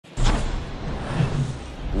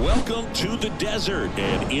Welcome to the desert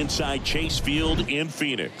and inside Chase Field in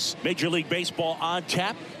Phoenix. Major League Baseball on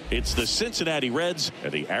tap. It's the Cincinnati Reds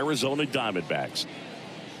and the Arizona Diamondbacks.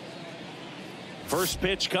 First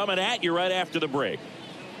pitch coming at you right after the break.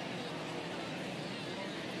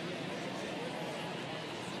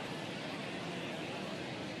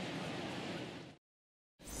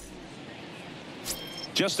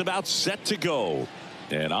 Just about set to go.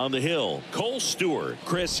 And on the hill, Cole Stewart.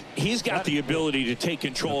 Chris, he's got the ability to take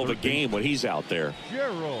control of a game when he's out there.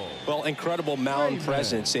 Well, incredible mound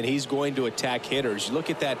presence, and he's going to attack hitters. You look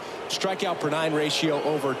at that strikeout per 9 ratio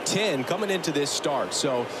over 10 coming into this start.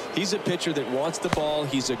 So he's a pitcher that wants the ball.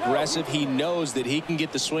 He's aggressive. He knows that he can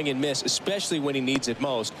get the swing and miss, especially when he needs it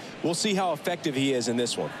most. We'll see how effective he is in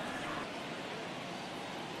this one.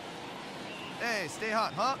 Hey, stay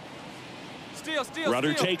hot, huh? Steal.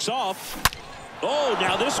 Runner takes off. Oh,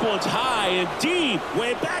 now this one's high and deep,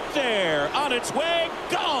 way back there, on its way,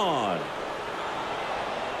 gone.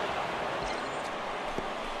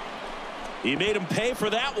 He made him pay for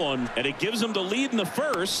that one, and it gives him the lead in the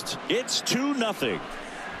first. It's 2-0.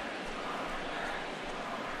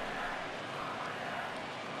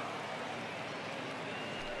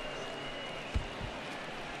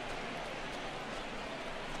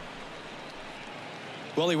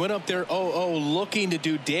 Well, he went up there 0-0 looking to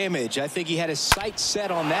do damage. I think he had his sights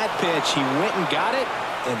set on that pitch. He went and got it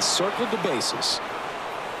and circled the bases.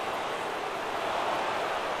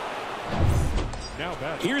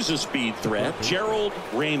 Here's a speed threat, Gerald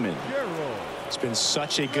Raymond. It's been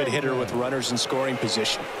such a good hitter with runners in scoring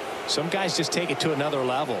position. Some guys just take it to another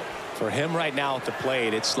level. For him right now at the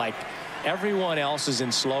plate, it's like everyone else is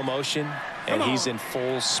in slow motion and he's in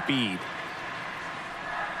full speed.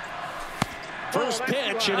 First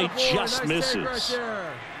pitch, and he just misses.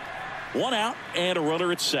 1 out and a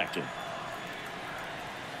runner at second.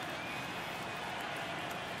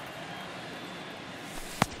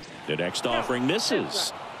 The next offering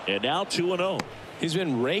misses, and now 2-0. He's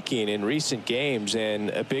been raking in recent games,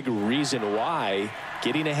 and a big reason why,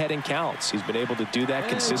 getting ahead in counts. He's been able to do that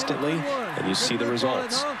consistently, and you see the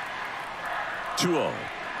results. 2-0.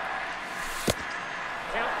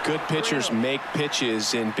 Good pitchers make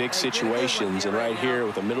pitches in big situations, and right here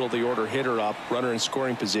with a middle of the order hitter up, runner in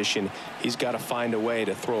scoring position, he's got to find a way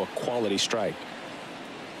to throw a quality strike.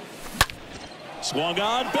 Swung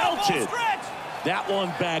on, belted. That one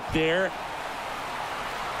back there.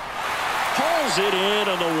 Pulls it in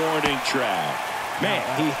on the warning track. Man,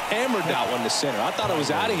 he hammered that one to center. I thought it was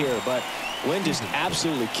out of here, but Lynn just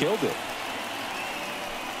absolutely killed it.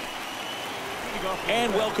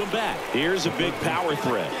 And welcome back. Here's a big power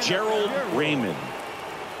threat, Gerald Raymond.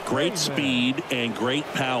 Great speed and great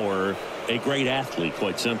power. A great athlete,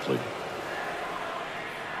 quite simply.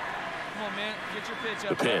 Come on, man. Get your pitch The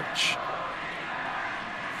up there. pitch.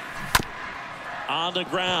 On the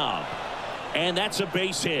ground. And that's a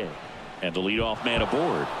base hit. And the leadoff man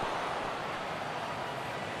aboard.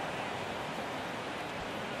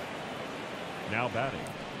 Now batting,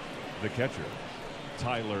 the catcher,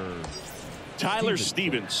 Tyler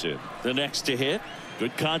Stevenson, the next to hit.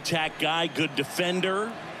 Good contact guy, good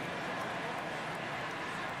defender.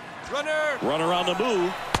 Runner on the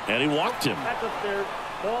move, and he walked him.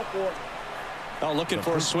 Oh, looking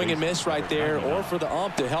for a swing and miss right there, or for the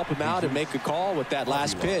ump to help him out and make a call with that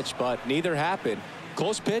last pitch, but neither happened.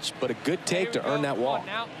 Close pitch, but a good take to earn that walk.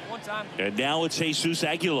 And now it's Jesus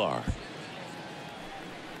Aguilar.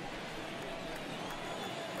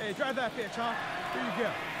 Hey, drive that pitch, huh? Here you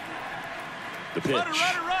go. The pitch.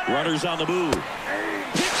 Runners on the move.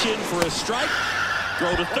 Pitch in for a strike.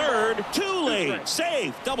 Throw to third. Too late.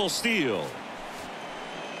 Safe. Double steal.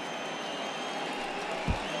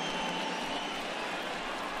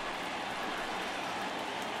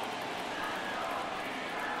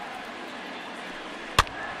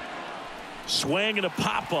 Swing and a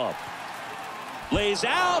pop-up. Lays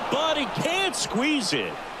out, but he can't squeeze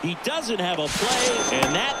it. He doesn't have a play,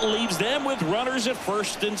 and that leaves them with runners at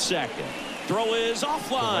first and second. Throw is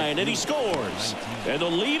offline, and he scores. And the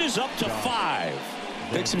lead is up to 5.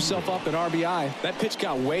 Picks himself up an RBI. That pitch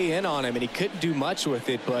got way in on him, and he couldn't do much with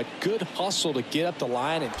it, but good hustle to get up the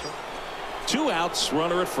line. And 2 outs,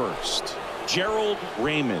 runner at first. Gerald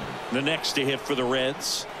Raymond, the next to hit for the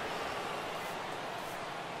Reds.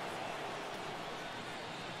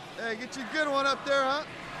 Hey, get you a good one up there, huh?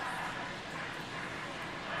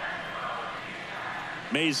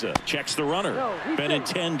 Meza checks the runner.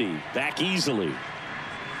 Benintendi back easily.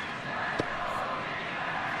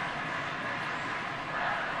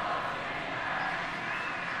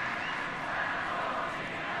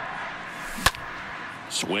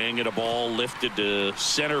 Swing at a ball lifted to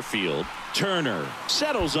center field. Turner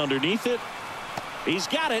settles underneath it. He's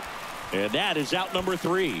got it. And that is out number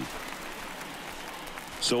 3.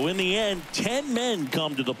 So in the end, 10 men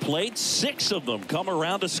come to the plate. 6 of them come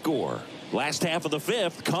around to score. Last half of the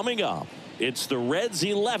 5th coming up. It's the Reds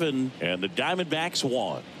 11 and the Diamondbacks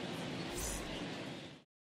 1.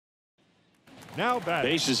 Now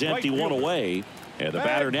batting. Base is empty, one away. And the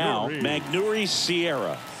batter now, Magneuris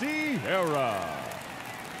Sierra.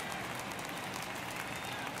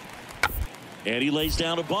 And he lays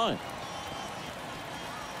down a bunt.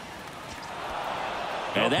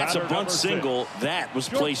 And that's a bunt single. That was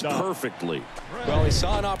placed perfectly. Well, he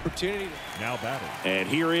saw an opportunity. Now batting. And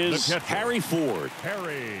here is Harry Ford.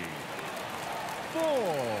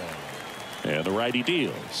 And the righty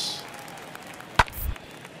deals.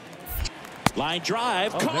 Line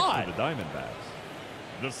drive, caught. Next to the Diamondbacks,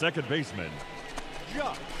 the second baseman,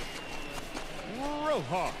 Josh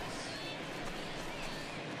Rojas.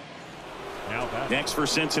 Now batting. Next for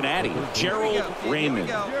Cincinnati, Gerald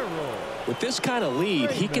Raymond. With this kind of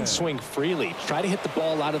lead, he can swing freely, try to hit the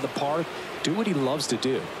ball out of the park, do what he loves to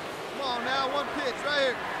do. Come on now, one pitch right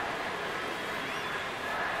here.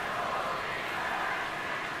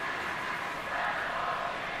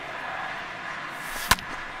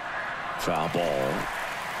 Foul ball.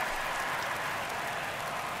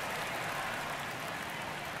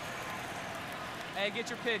 Hey, get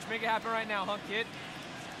your pitch. Make it happen right now, huh, kid?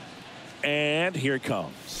 And here it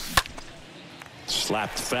comes.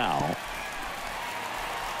 Slapped foul.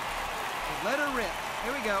 Let her rip.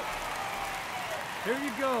 Here we go. Here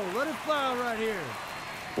you go. Let it fly right here.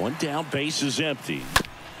 One down, base is empty.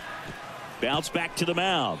 Bounce back to the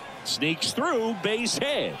mound. Sneaks through, base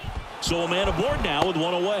hit. So a man aboard now with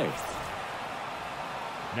one away.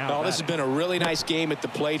 Well, this has been a really nice game at the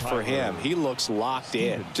plate for him. He looks locked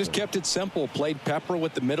in. Just kept it simple. Played pepper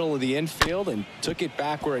with the middle of the infield and took it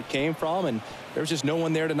back where it came from. And there was just no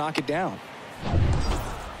one there to knock it down.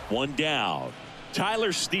 One down.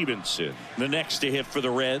 Tyler Stevenson, the next to hit for the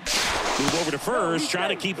Reds. Move over to first, trying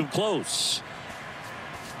to keep him close.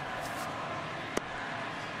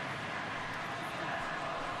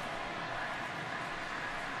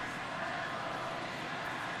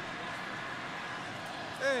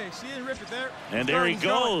 Hey, she didn't rip it there. And there he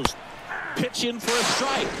goes. Pitch in for a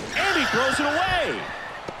strike. And he throws it away.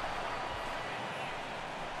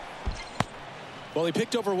 Well, he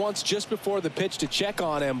picked over once just before the pitch to check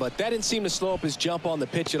on him, but that didn't seem to slow up his jump on the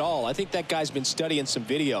pitch at all. I think that guy's been studying some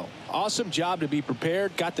video. Awesome job to be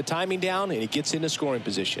prepared, got the timing down, and he gets into scoring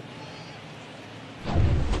position.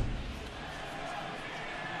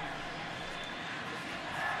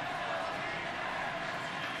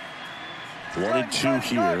 1-2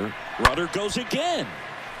 here. Runner goes again.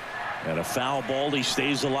 And a foul ball. He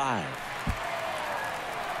stays alive.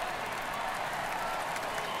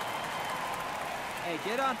 Hey,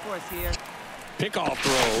 get on for us here. Pickoff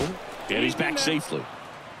throw. And he's back safely.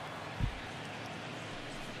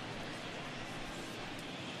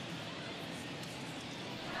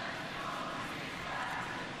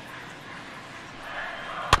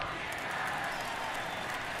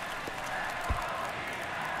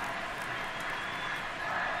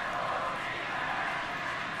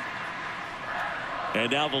 And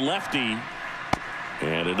now the lefty.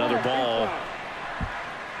 And another ball.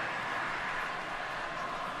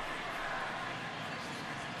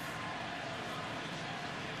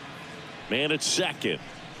 Man at second.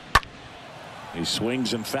 He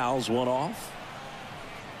swings and fouls one off.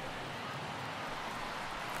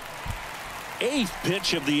 8th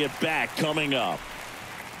pitch of the at-bat coming up.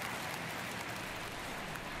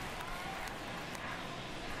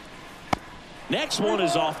 Next one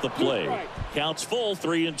is off the plate. Counts full,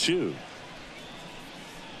 3-2.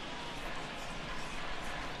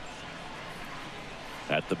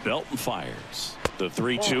 At the belt and fires. The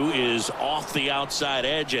 3-2 is off the outside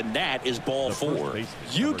edge, and that is ball 4.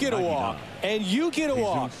 You get a walk, and you get a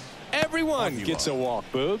walk. Everyone gets a walk,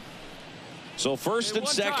 Boog. So first and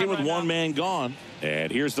second with one man gone.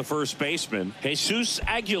 And here's the first baseman, Jesus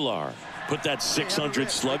Aguilar. Put that 600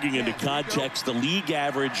 slugging into context. The league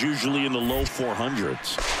average usually in the low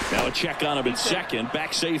 400s. Now a check on him at second,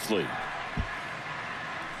 back safely.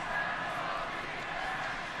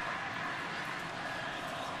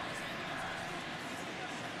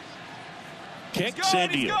 Kicks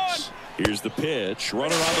and deals. Here's the pitch.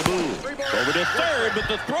 Runner on the move. Over to third, but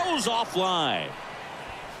the throw's offline.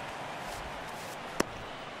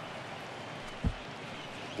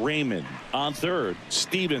 Raymond on third.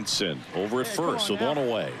 Stevenson over at first with one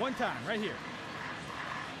away. One time right here.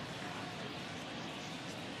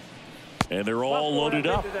 And they're all loaded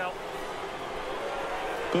up.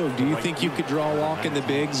 Oh, do you think you could draw a walk in the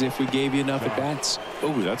bigs if we gave you enough at bats?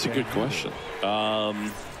 Oh, that's a good question.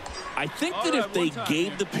 I think that if they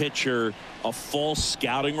gave the pitcher a false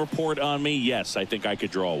scouting report on me, yes, I think I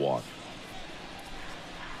could draw a walk.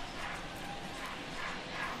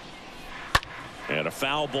 And a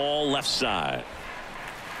foul ball left side.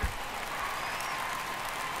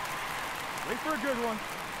 Wait for a good one.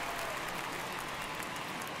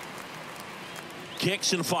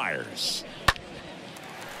 Kicks and fires.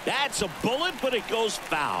 That's a bullet, but it goes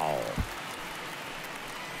foul.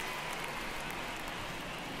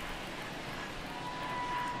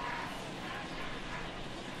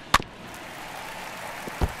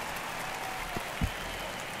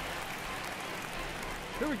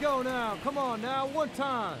 Here we go now. Come on now. One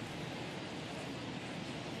time.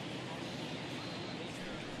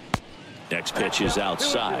 Next pitch is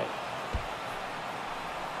outside.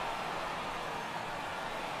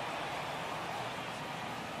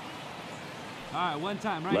 All right, one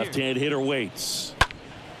time right Left-hand hitter waits.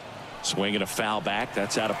 Swinging a foul back.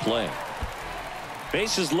 That's out of play.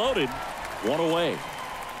 Bases loaded. One away.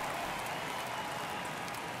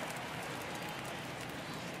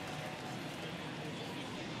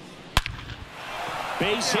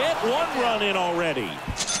 Base hit. One run in already.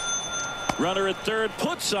 Runner at third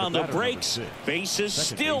puts on the brakes. Bases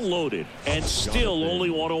still loaded and still only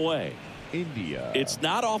one away. India. It's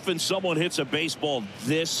not often someone hits a baseball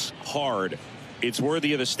this hard. It's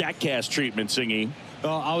worthy of the StatCast treatment, Singy.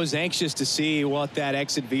 Well, I was anxious to see what that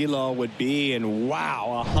exit velo would be, and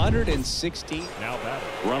wow, 116. Now batter.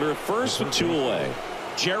 Runner at first with two away.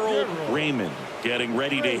 Gerald Raymond getting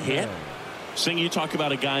ready to hit. Singy, you talk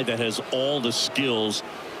about a guy that has all the skills.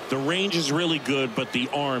 The range is really good, but the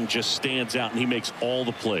arm just stands out, and he makes all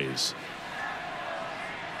the plays.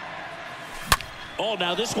 Oh,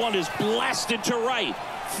 now this one is blasted to right.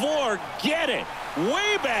 Forget it.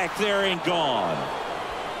 Way back there and gone.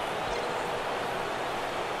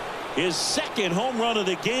 His second home run of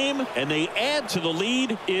the game, and they add to the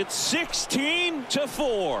lead. It's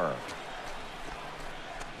 16-4.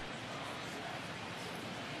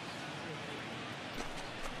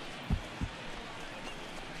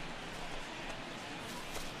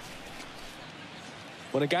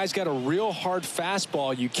 When a guy's got a real hard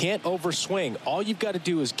fastball, you can't overswing. All you've got to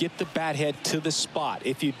do is get the bat head to the spot.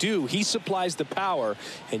 If you do, he supplies the power,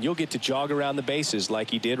 and you'll get to jog around the bases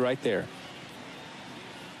like he did right there.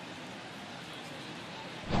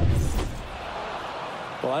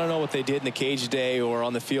 Well, I don't know what they did in the cage today or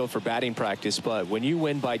on the field for batting practice, but when you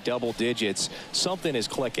win by double digits, something is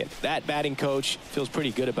clicking. That batting coach feels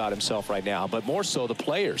pretty good about himself right now, but more so the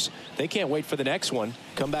players. They can't wait for the next one.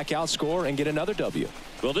 Come back out, score, and get another W.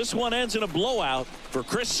 Well, this one ends in a blowout for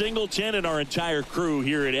Chris Singleton and our entire crew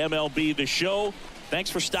here at MLB The Show.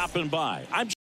 Thanks for stopping by. I'm